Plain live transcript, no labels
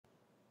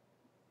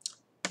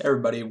Hey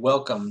everybody,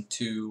 welcome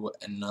to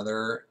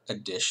another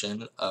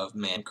edition of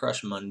Man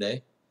Crush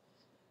Monday.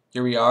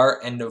 Here we are,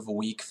 end of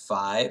week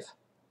 5,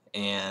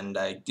 and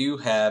I do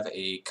have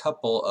a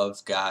couple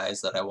of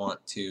guys that I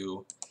want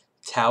to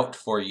tout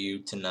for you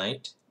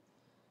tonight.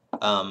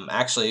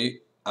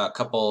 Actually, a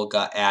couple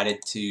got added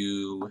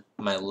to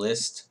my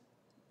list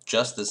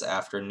just this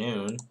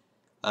afternoon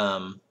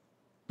um,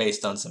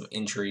 based on some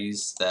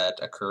injuries that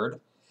occurred.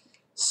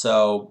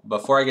 So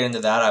before I get into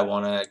that, I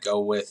want to go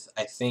with,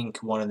 I think,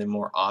 one of the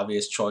more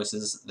obvious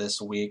choices this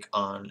week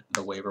on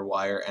the waiver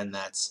wire, and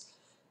that's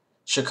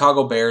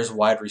Chicago Bears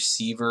wide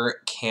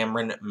receiver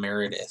Cameron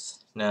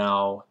Meredith.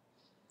 Now,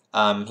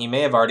 he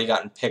may have already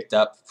gotten picked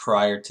up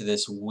prior to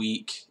this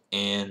week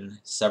in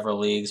several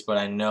leagues, but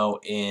I know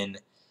in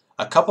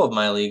a couple of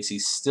my leagues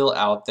he's still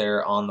out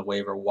there on the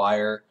waiver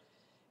wire,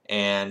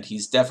 and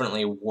he's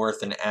definitely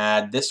worth an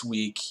add. This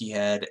week he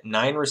had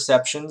 9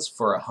 receptions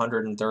for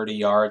 130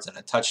 yards and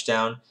a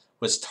touchdown,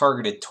 was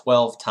targeted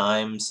 12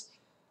 times.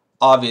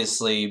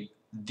 Obviously,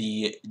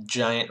 the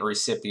giant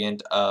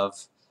recipient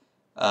of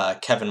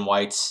Kevin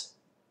White's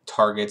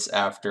targets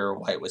after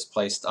White was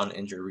placed on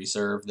injured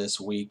reserve this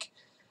week.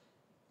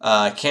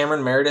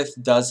 Cameron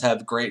Meredith does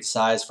have great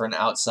size for an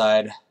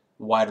outside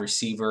wide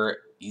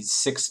receiver. He's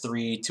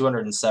 6'3",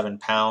 207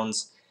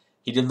 pounds.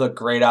 He did look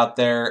great out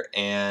there,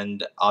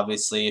 and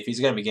obviously if he's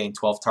going to be getting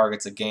 12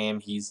 targets a game,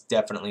 he's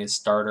definitely a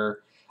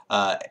starter,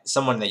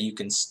 someone that you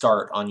can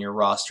start on your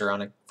roster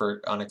on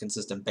a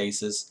consistent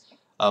basis.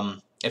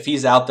 If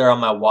he's out there on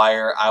my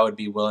wire, I would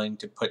be willing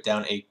to put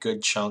down a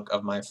good chunk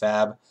of my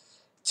fab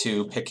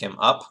to pick him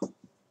up.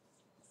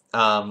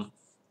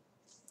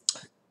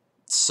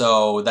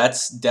 So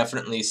that's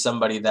definitely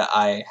somebody that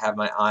I have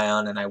my eye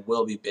on and I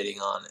will be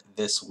bidding on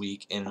this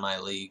week in my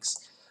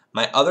leagues.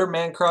 My other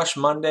Man Crush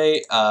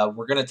Monday,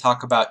 we're going to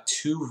talk about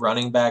 2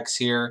 running backs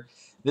here.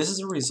 This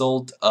is a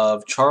result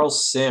of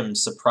Charles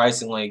Sims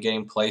surprisingly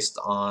getting placed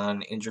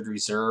on injured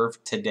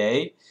reserve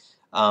today.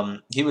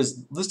 He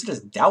was listed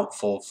as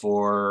doubtful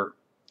for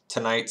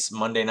tonight's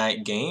Monday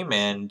night game,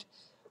 and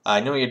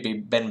I know he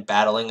had been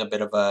battling a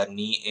bit of a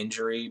knee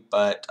injury,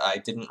 but I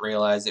didn't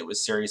realize it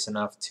was serious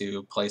enough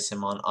to place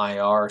him on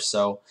IR,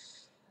 so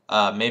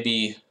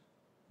maybe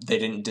they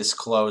didn't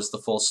disclose the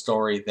full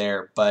story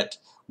there. But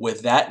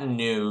with that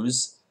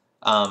news,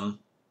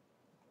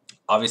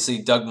 obviously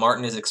Doug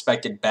Martin is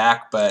expected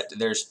back, but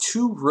there's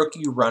 2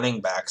 rookie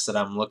running backs that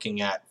I'm looking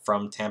at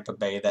from Tampa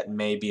Bay that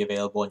may be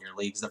available in your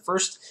leagues. The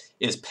first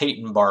is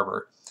Peyton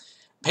Barber.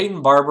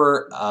 Peyton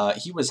Barber,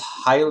 he was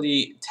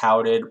highly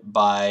touted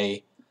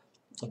by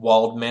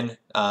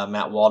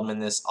Matt Waldman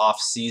this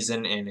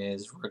offseason in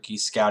his rookie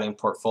scouting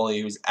portfolio.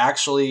 He was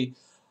actually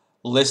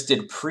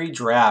listed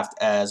pre-draft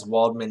as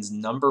Waldman's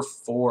number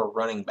 4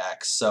 running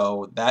back,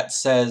 so that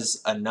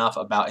says enough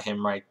about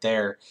him right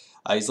there.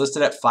 He's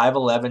listed at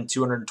 5'11",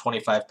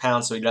 225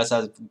 pounds, so he does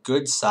have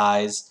good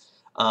size.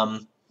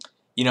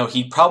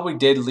 He probably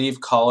did leave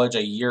college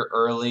a year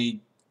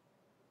early.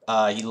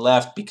 He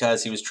left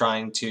because he was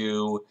trying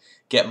to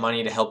get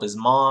money to help his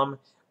mom,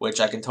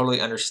 which I can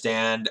totally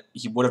understand.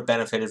 He would have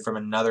benefited from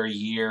another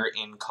year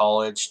in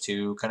college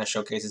to kind of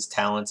showcase his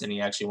talents, and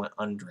he actually went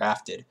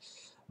undrafted.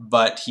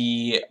 But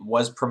he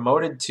was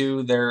promoted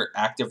to their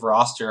active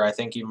roster, I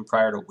think, even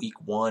prior to week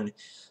 1.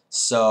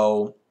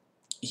 So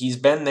he's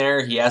been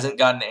there. He hasn't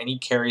gotten any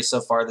carries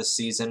so far this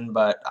season,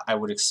 but I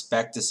would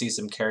expect to see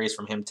some carries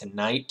from him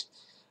tonight.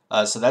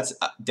 So that's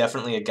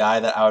definitely a guy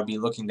that I would be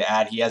looking to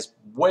add. He has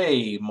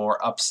way more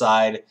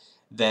upside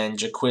than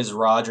Jaquiz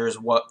Rogers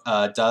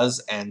does,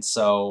 and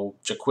so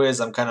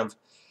Jaquiz,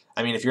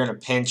 if you're in a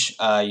pinch,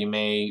 you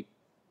may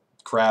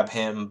grab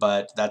him,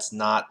 but that's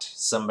not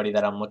somebody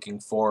that I'm looking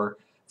for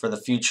the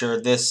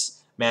future.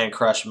 This Man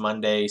Crush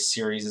Monday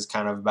series is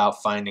kind of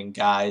about finding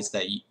guys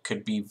that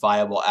could be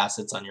viable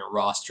assets on your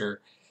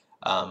roster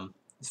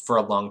for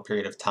a long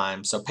period of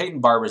time. So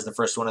Peyton Barber is the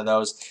first one of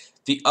those.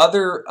 The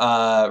other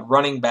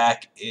running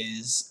back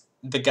is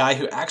the guy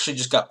who actually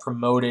just got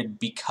promoted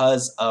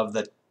because of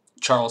the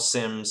Charles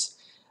Sims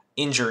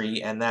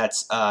injury, and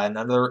that's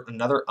another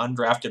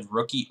undrafted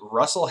rookie,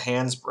 Russell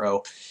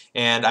Hansbrough.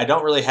 And I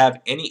don't really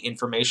have any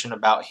information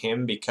about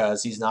him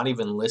because he's not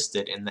even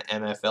listed in the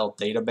MFL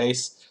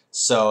database.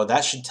 So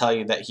that should tell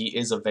you that he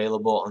is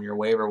available on your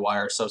waiver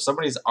wire. So if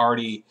somebody's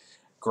already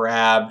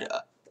grabbed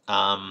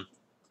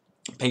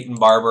Peyton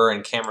Barber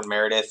and Cameron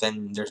Meredith,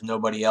 and there's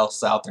nobody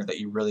else out there that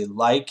you really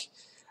like,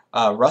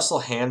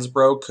 Russell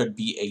Hansbrough could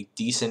be a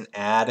decent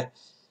add.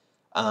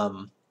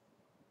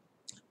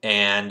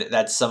 And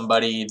that's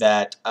somebody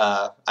that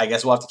I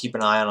guess we'll have to keep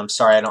an eye on. I'm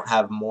sorry I don't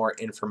have more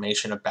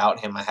information about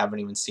him. I haven't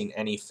even seen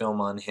any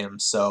film on him,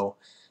 so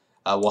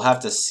we'll have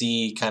to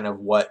see kind of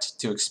what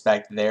to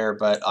expect there,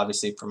 but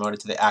obviously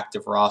promoted to the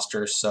active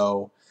roster,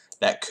 so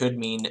that could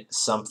mean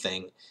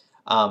something.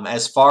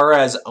 As far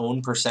as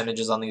own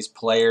percentages on these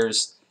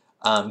players,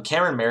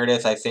 Cameron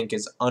Meredith, I think,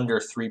 is under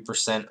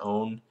 3%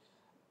 own.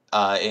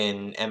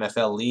 in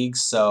MFL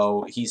leagues.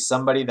 So he's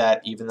somebody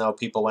that, even though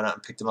people went out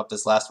and picked him up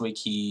this last week,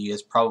 he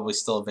is probably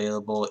still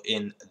available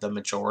in the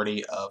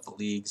majority of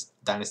leagues,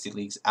 Dynasty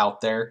leagues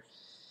out there.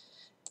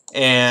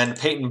 And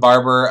Peyton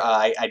Barber,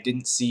 I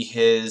didn't see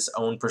his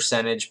own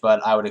percentage,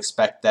 but I would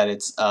expect that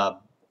it's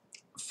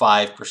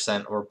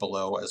 5% or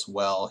below as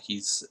well.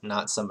 He's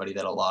not somebody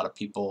that a lot of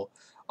people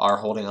are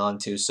holding on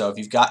to. So if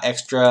you've got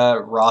extra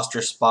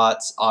roster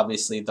spots,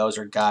 obviously those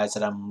are guys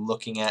that I'm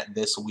looking at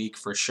this week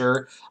for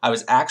sure. I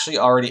was actually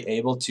already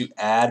able to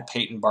add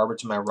Peyton Barber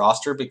to my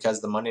roster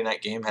because the Monday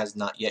night game has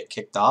not yet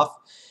kicked off.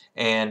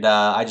 And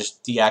I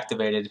just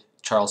deactivated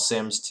Charles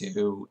Sims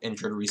to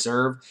injured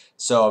reserve.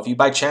 So if you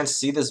by chance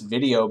see this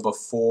video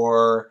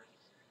before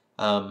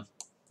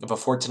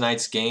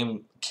tonight's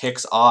game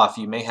kicks off,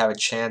 you may have a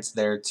chance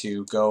there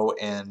to go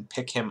and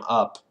pick him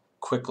up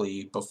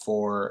quickly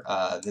before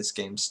this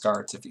game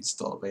starts if he's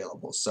still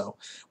available. So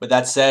with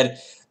that said,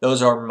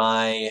 those are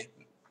my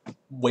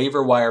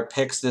waiver wire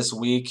picks this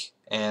week,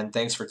 and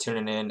thanks for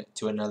tuning in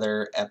to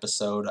another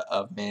episode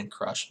of Man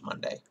Crush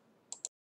Monday.